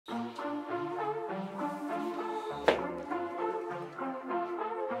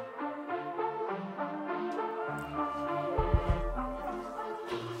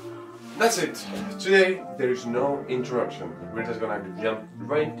That's it. Today there is no introduction. We're just gonna jump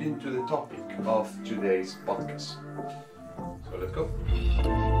right into the topic of today's podcast. So let's go.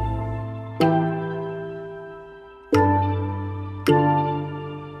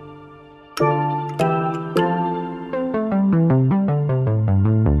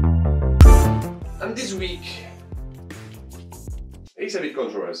 And this week is a bit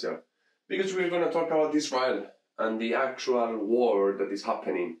controversial because we're gonna talk about Israel and the actual war that is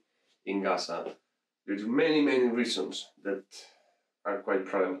happening in Gaza. There's many reasons that are quite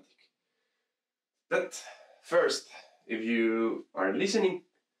problematic. That first, if you are listening,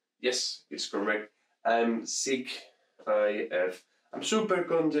 yes, it's correct. I'm sick AF. I'm super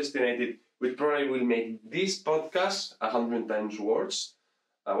congested, which probably will make this podcast 100 times worse.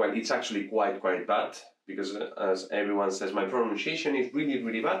 Well, it's actually quite bad because, as everyone says, my pronunciation is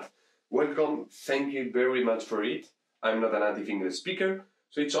really bad. Welcome, thank you very much for it. I'm not a native English speaker,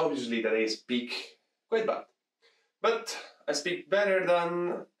 so it's obviously that I speak quite bad. But I speak better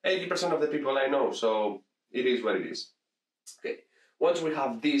than 80% of the people I know, so it is what it is. Okay, once we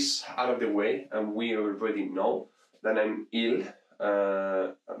have this out of the way, and we already know that I'm ill,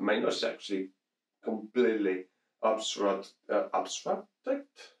 my nose is actually completely obstructed.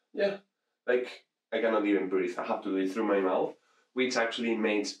 Yeah, like I cannot even breathe. I have to do it through my mouth, which actually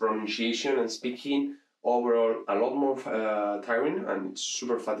makes pronunciation and speaking overall a lot more tiring, and it's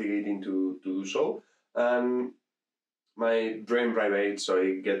super fatiguing to do so. And my brain vibrates, so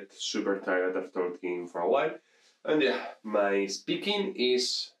I get super tired after talking for a while. And yeah, my speaking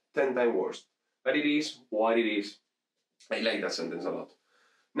is 10 times worse. But it is what it is. I like that sentence a lot.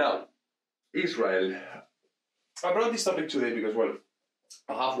 Now, Israel. I brought this topic today because, well,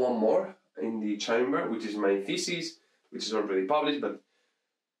 I have one more in the chamber, which is my thesis, which is already published, but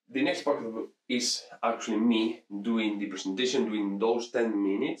the next part of it is actually me doing the presentation, doing those 10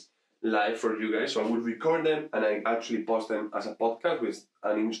 minutes live for you guys. So I will record them and I actually post them as a podcast with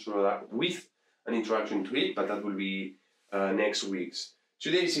an introduction to it, but that will be next week's.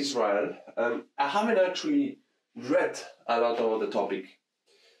 Today is Israel. I haven't actually read a lot about the topic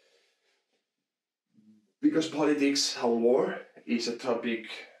because politics and war is a topic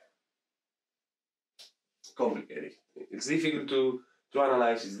complicated. It's difficult to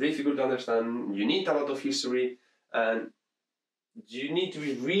analyze, it's difficult to understand. You need a lot of history, and you need to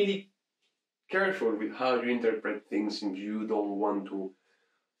be really careful with how you interpret things if you don't want to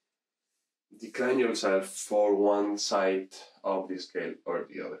decline yourself for one side of the scale or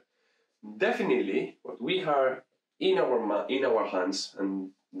the other. Definitely, what we have in our hands,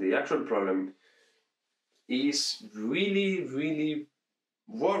 and the actual problem is really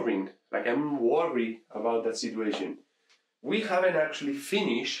worrying. Like, I'm worried about that situation. We haven't actually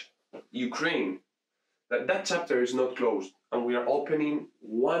finished Ukraine. That chapter is not closed, and we are opening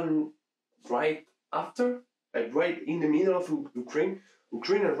one right after, like right in the middle of Ukraine.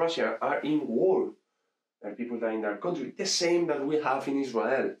 Ukraine and Russia are in war. There are people dying in their country, the same that we have in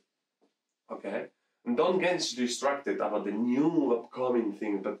Israel. Okay? And don't get distracted about the new upcoming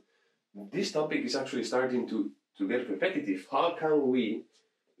thing, but this topic is actually starting to get repetitive. How can we,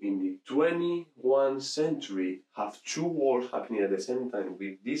 in the 21st century, have two wars happening at the same time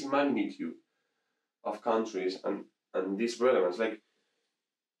with this magnitude of countries and this relevance? Like,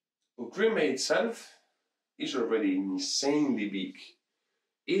 Ukraine by itself is already insanely big.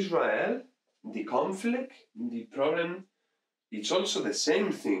 Israel, the conflict, the problem, it's also the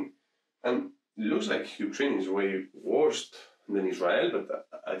same thing. And it looks like Ukraine is way worse than Israel, but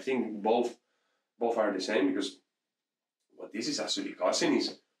I think both are the same, because what this is actually causing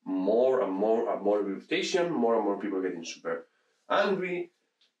is more and more reputation, more and more people getting super angry.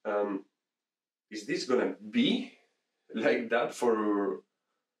 Is this gonna be like that for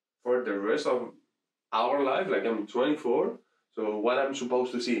the rest of our life? Like, I'm 24, so what I'm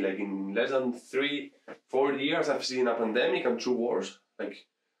supposed to see? Like, in less than 3-4 years, I've seen a pandemic and two wars. Like,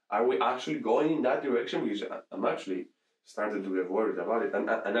 are we actually going in that direction? Because I'm actually started to get worried about it,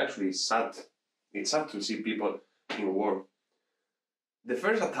 and actually it's sad. It's sad to see people in war. The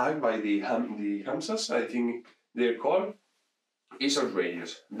first attack by the Hamsas, I think they're called, is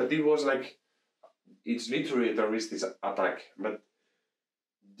outrageous. But it was like, it's literally a terrorist attack. But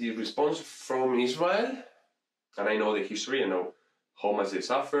the response from Israel, and I know the history, I know how much they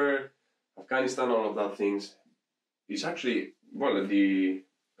suffer, Afghanistan, all of that things, it's actually, well, the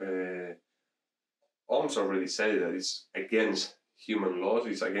OMS already said that it's against human laws,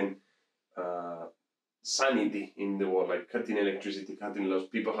 it's against sanity in the world, like cutting electricity, cutting laws,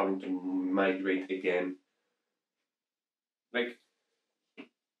 people having to migrate again. Like,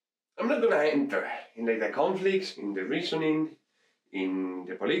 I'm not gonna enter in like the conflicts, in the reasoning, in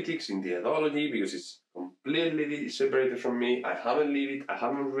the politics, in the ideology, because it's completely separated from me. I haven't lived it, I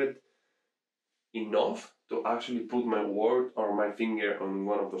haven't read enough to actually put my word or my finger on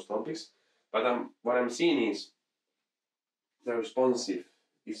one of those topics. But what I'm seeing is the responsive,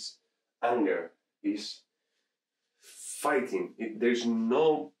 is anger, is fighting. There's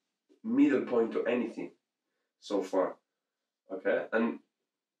no middle point to anything so far. Okay? And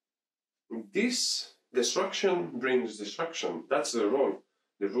this destruction brings destruction. That's the rule.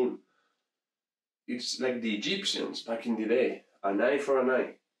 It's like the Egyptians back in the day, an eye for an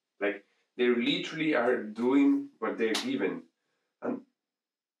eye. Like, they literally are doing what they're given. And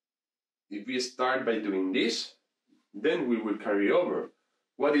if we start by doing this, then we will carry over.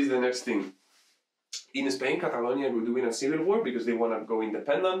 What is the next thing? In Spain, Catalonia will doing a civil war because they want to go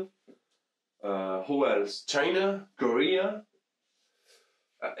independent. Who else? China, Korea.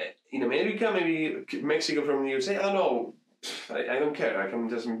 In America, maybe Mexico from the USA. I don't know. I don't care. I'm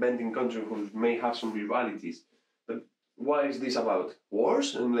just inventing countries who may have some rivalities. But what is this about?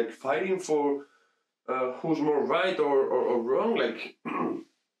 Wars and like fighting for who's more right or wrong? Like,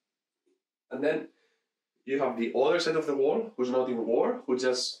 and then you have the other side of the wall who's not in war, who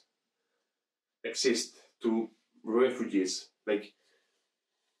just exist to refugees. Like,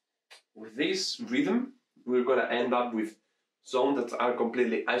 with this rhythm, we're gonna end up with some that are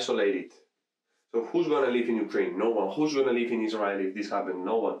completely isolated. So who's gonna live in Ukraine? No one. Who's gonna live in Israel if this happens?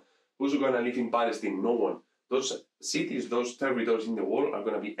 No one. Who's gonna live in Palestine? No one. Those cities, those territories in the world are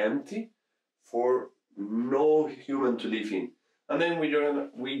gonna be empty for no human to live in. And then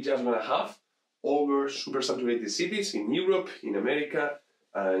we're just gonna have over super saturated cities in Europe, in America,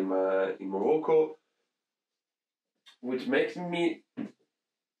 in Morocco, which makes me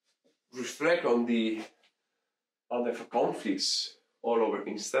reflect on the conflicts all over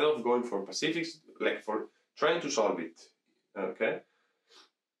instead of going for pacifics, like for trying to solve it. Okay.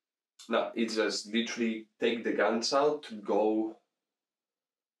 Now it's just literally take the guns out, to go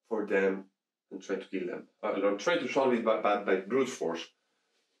for them and try to kill them, or try to solve it by brute force,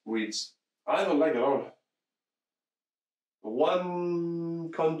 which I don't like at all.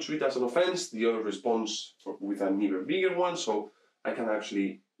 One country does an offense, the other responds with an even bigger one, so I can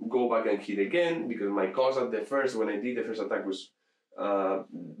actually go back and hit again, because my cause at the first, when I did the first attack, was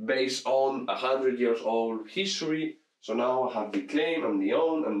based on 100 years old history. So now I have the claim and the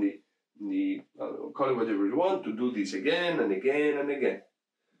own and the call it whatever you want, to do this again and again and again.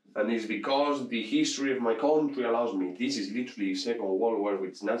 And it's because the history of my country allows me. This is literally Second World War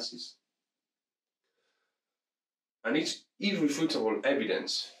with Nazis. And it's irrefutable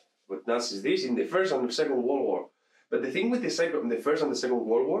evidence what Nazis did in the First and the Second World War. But the thing with the First and the Second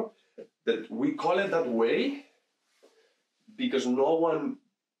World War, that we call it that way because no one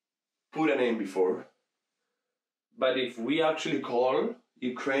put a name before. But if we actually call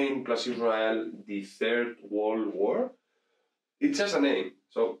Ukraine plus Israel the Third World War, it's just a name.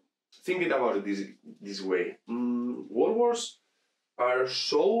 So think about it this way. World wars are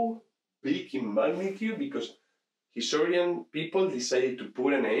so big in magnitude because historian people decided to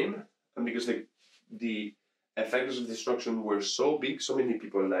put a name, and because the effects of destruction were so big, so many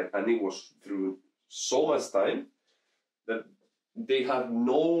people died, and it was through so much time that they had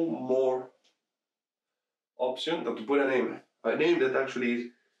no more option than to put a name that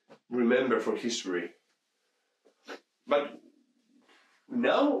actually remember for history. But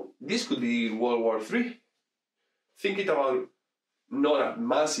now this could be World War III. Thinking about not a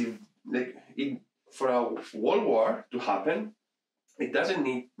massive for a world war to happen, it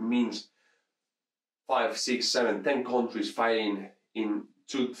doesn't means 5, 6, 7, 10 countries fighting in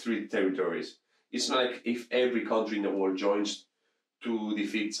 2, 3 territories. It's not like if every country in the world joins to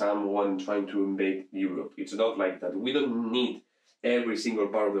defeat someone trying to invade Europe. It's not like that. We don't need every single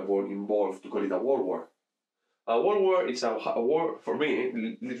part of the world involved to call it a world war. A world war is a war, for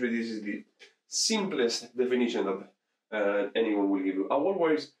me, literally this is the simplest definition that anyone will give you. A world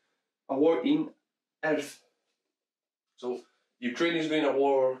war is a war in Earth. So Ukraine is doing a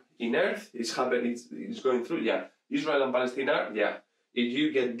war in Earth. It's happening. It's going through. Yeah. Israel and Palestine are. Yeah. If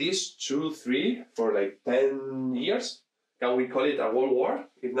you get these 2, 3 for like 10 years, can we call it a world war?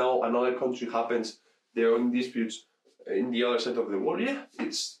 If now another country happens their own disputes in the other side of the world, yeah,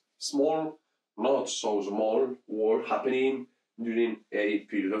 it's small, not so small war happening during a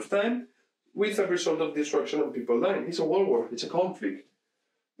period of time with a result of destruction and people dying. It's a world war. It's a conflict.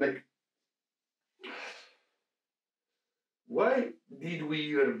 Like, why did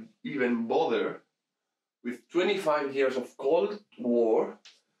we even bother with 25 years of Cold War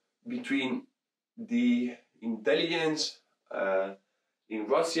between the intelligence in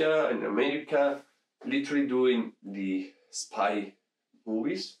Russia and America literally doing the spy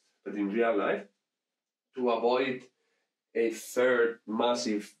movies, but in real life, to avoid a third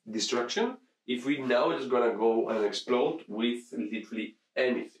massive destruction if we now just gonna go and explode with literally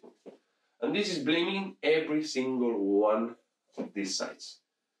anything. And this is blaming every single one of these sites.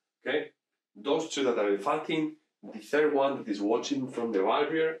 Okay? Those two that are fighting, the third one that is watching from the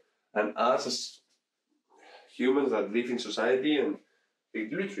barrier, and us as humans that live in society, and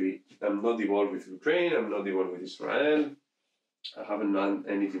literally, I'm not involved with Ukraine, I'm not involved with Israel, I haven't done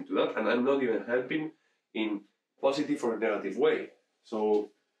anything to that, and I'm not even helping in positive or negative way.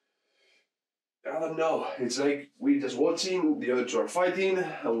 So, I don't know, it's like we're just watching, the other two are fighting,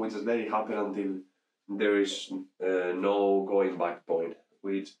 and we just let it happen until there is no going back point,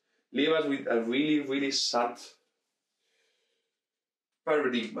 which leave us with a really, really sad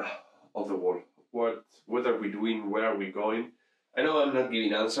paradigm of the world. What are we doing? Where are we going? I know I'm not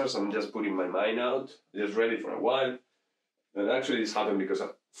giving answers, I'm just putting my mind out, just ready for a while. And actually this happened because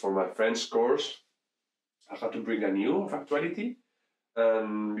for my French course, I had to bring a new factuality.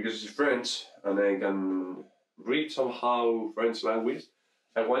 And because it's French, and I can read somehow French language,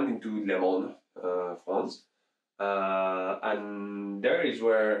 I went into Le Monde, France. And there is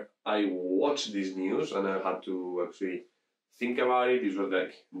where I watched this news, and I had to actually think about it. This was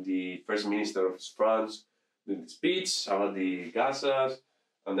like the first minister of France doing the speech about the Gazas,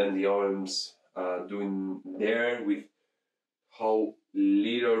 and then the OMs doing there with how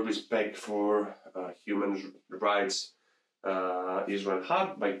little respect for human rights Israel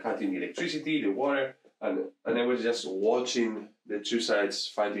had by cutting the electricity, the water, and I was just watching the two sides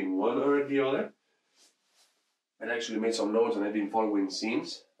fighting one over the other. I actually made some notes, and I've been following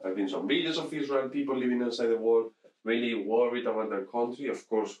scenes. I've been some videos of Israel people living outside the wall, really worried about their country. Of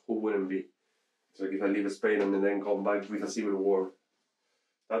course, who wouldn't be? It's like if I leave Spain and then come back with a civil war.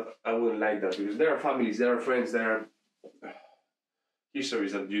 That I wouldn't like that, because there are families, there are friends, there are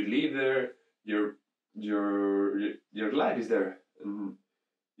histories that you live there. Your life is there, and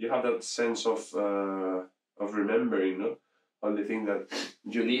you have that sense of remembering, no? On the thing that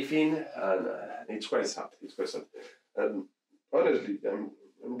you live in, and it's quite sad. It's quite sad. And honestly, I'm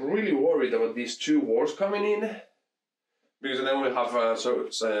really worried about these two wars coming in, because then we have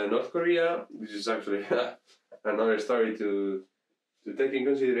North Korea, which is actually another story to take in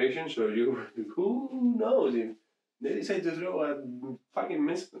consideration. So who knows if they decide to throw a fucking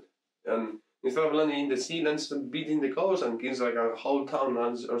missile, and instead of landing in the sea, lands beating the coast and kills like a whole town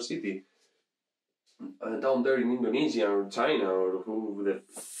or city. Down there in Indonesia or China, or who the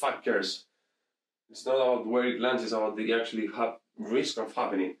fuck cares? It's not about where it lands, it's about the actually risk of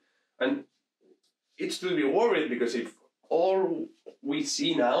happening. And it's to be worried, because if all we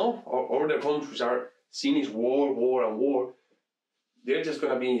see now, or all the countries are seeing is war, war, and war, they're just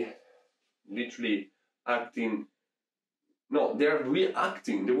gonna be literally acting. No, they're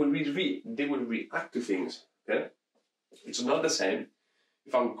reacting. They will react to things. Okay, it's not the same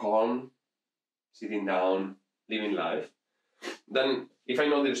if I'm calm, sitting down, living life. Then, if I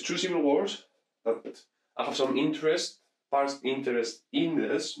know there's two civil wars, that I have some past interest in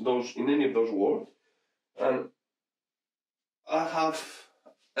in any of those wars, and I have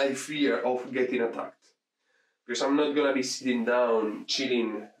a fear of getting attacked, because I'm not gonna be sitting down,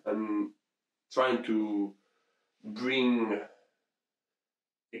 chilling, and trying to bring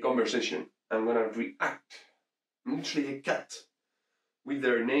a conversation. I'm gonna react. I'm literally a cat with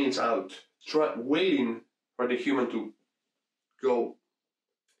their nails out, waiting for the human to go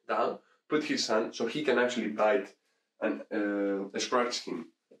down, put his hand so he can actually bite and scratch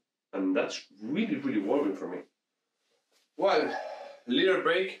him. And that's really, really worrying for me. Well, little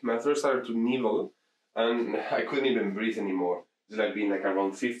break, my throat started to nibble, and I couldn't even breathe anymore. It's like been like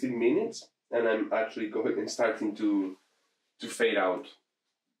around 15 minutes, and I'm actually going and starting to fade out.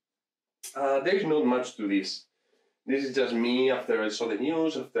 There's not much to this. This is just me after I saw the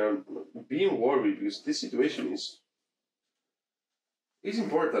news, after being worried, because this situation is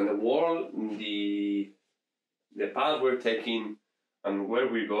important. The world, the path we're taking, and where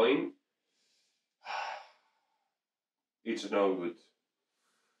we're going, it's no good.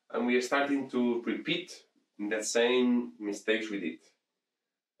 And we are starting to repeat the same mistakes we did.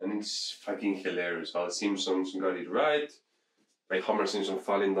 And it's fucking hilarious how the Simpsons got it right, by Homer Simpson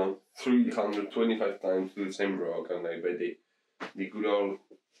falling down 325 times to the same rock, and I bet the good old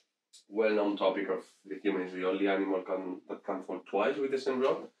well-known topic of the human is the only animal that can fall twice with the same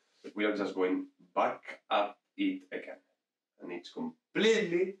rock. We are just going back at it again, and it's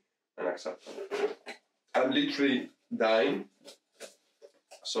completely unacceptable. I'm literally dying.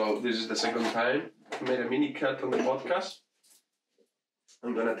 So this is the second time I made a mini cut on the podcast.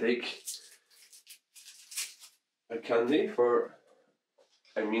 I'm gonna take a candy for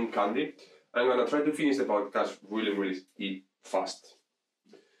I mean candy. I'm gonna try to finish the podcast really fast.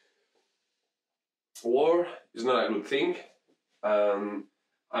 War is not a good thing.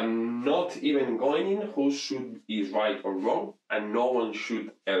 I'm not even going in who is right or wrong, and no one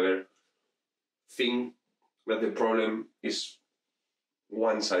should ever think that the problem is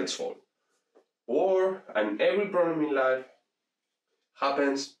one side's fault. War and every problem in life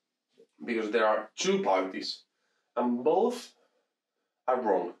happens because there are two parties, and both are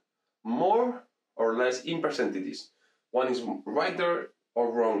wrong, more or less in percentages. One is righter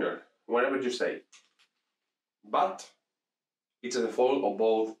or wronger, whatever you say. But it's the fault of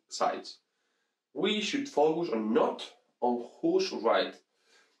both sides. We should focus not on who's right,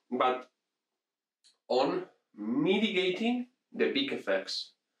 but on mitigating the big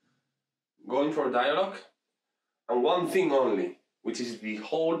effects. Going for dialogue, and one thing only, which is the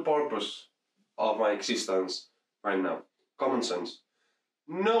whole purpose of my existence right now: common sense.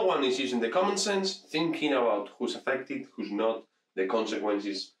 No one is using the common sense thinking about who's affected, who's not, the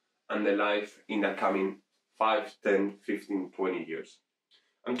consequences, and the life in the coming 5, 10, 15, 20 years.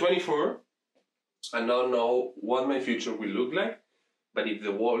 I'm 24. I don't know what my future will look like, but if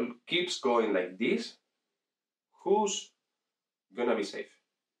the world keeps going like this, who's gonna be safe?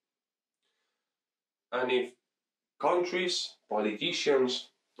 And if countries, politicians,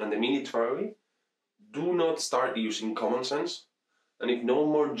 and the military do not start using common sense, and if no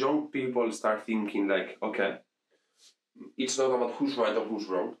more young people start thinking like, okay, it's not about who's right or who's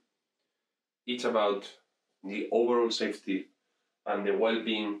wrong, it's about the overall safety and the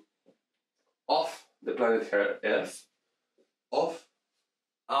well-being of the planet Earth, of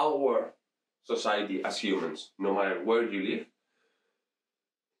our society as humans, no matter where you live,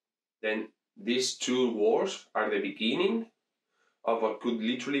 then these two wars are the beginning of what could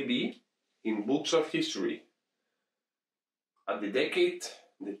literally be in books of history at the decade,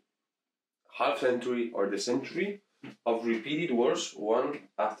 the half century, or the century of repeated wars, one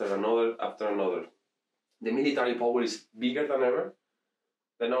after another after another. The military power is bigger than ever.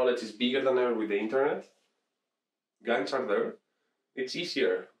 The knowledge is bigger than ever with the internet. Gangs are there. It's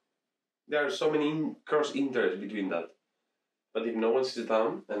easier. There are so many cross interests between that. But if no one sits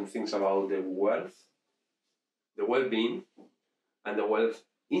down and thinks about the wealth, the well-being, and the wealth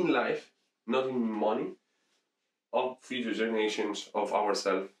in life, not in money, of future generations, of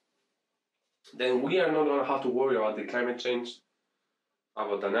ourselves, then we are not going to have to worry about the climate change,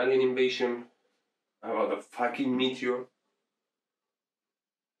 about an alien invasion, about a fucking meteor,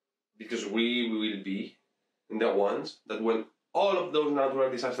 because we will be the ones that when all of those natural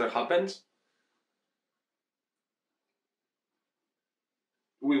disasters happens,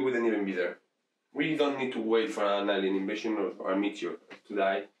 we wouldn't even be there. We don't need to wait for an alien invasion or a meteor to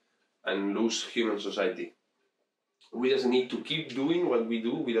die and lose human society. We just need to keep doing what we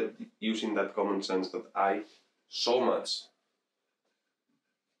do without using that common sense that I so much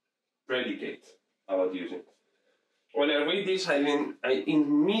predicate about using. When I read this, I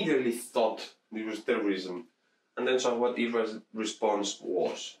immediately thought this was terrorism, and then saw what Israel's response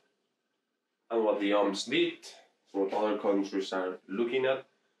was, and what the arms did, what other countries are looking at,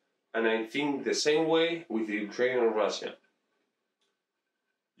 and I think the same way with Ukraine and Russia.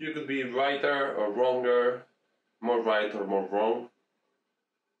 You could be righter or wronger, more right or more wrong,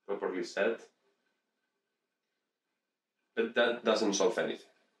 properly said, but that doesn't solve anything.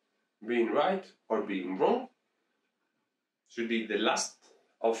 Being right or being wrong should be the last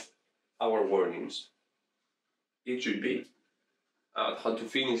of our warnings. It should be how to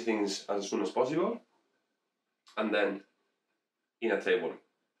finish things as soon as possible, and then in a table,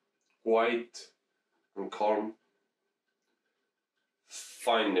 quiet and calm,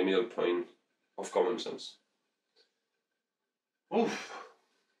 find the middle point of common sense. Oof.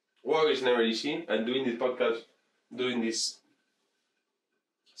 War is never easy, and doing this podcast, doing this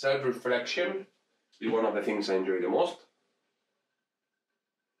self-reflection is one of the things I enjoy the most.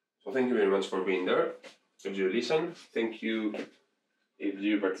 So thank you very much for being there. If you listen, thank you if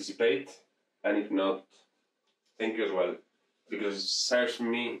you participate, and if not, thank you as well, because it serves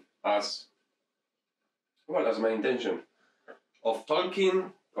me as well as my intention of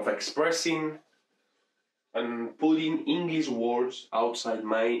talking, of expressing, and putting English words outside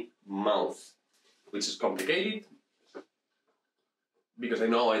my mouth, which is complicated, because I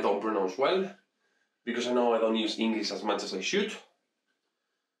know I don't pronounce well, because I know I don't use English as much as I should,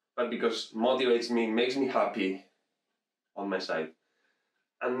 but because motivates me, makes me happy on my side.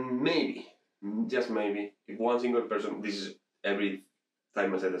 And maybe, just maybe, if one single person, this is every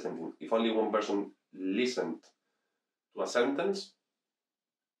time I say the same thing, if only one person listened to a sentence,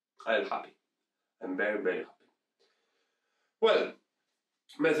 I'm happy. I'm very, very happy. Well,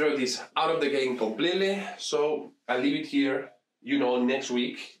 method is out of the game completely, so I'll leave it here. You know, next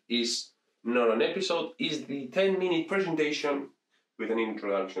week is not an episode, it's the 10-minute presentation with an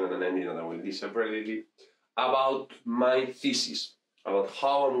introduction and an ending that I will do separately about my thesis, about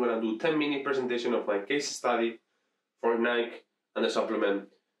how I'm going to do 10-minute presentation of my case study for Nike and the supplement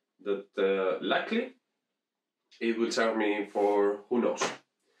that likely it will serve me for who knows.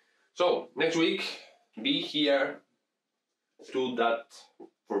 So next week, be here to that,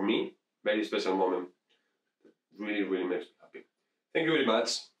 for me, very special moment. Really, really makes me happy. Thank you very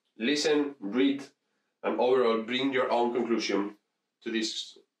much. Listen, read, and overall bring your own conclusion to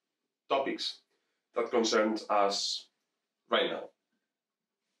these topics that concerns us right now.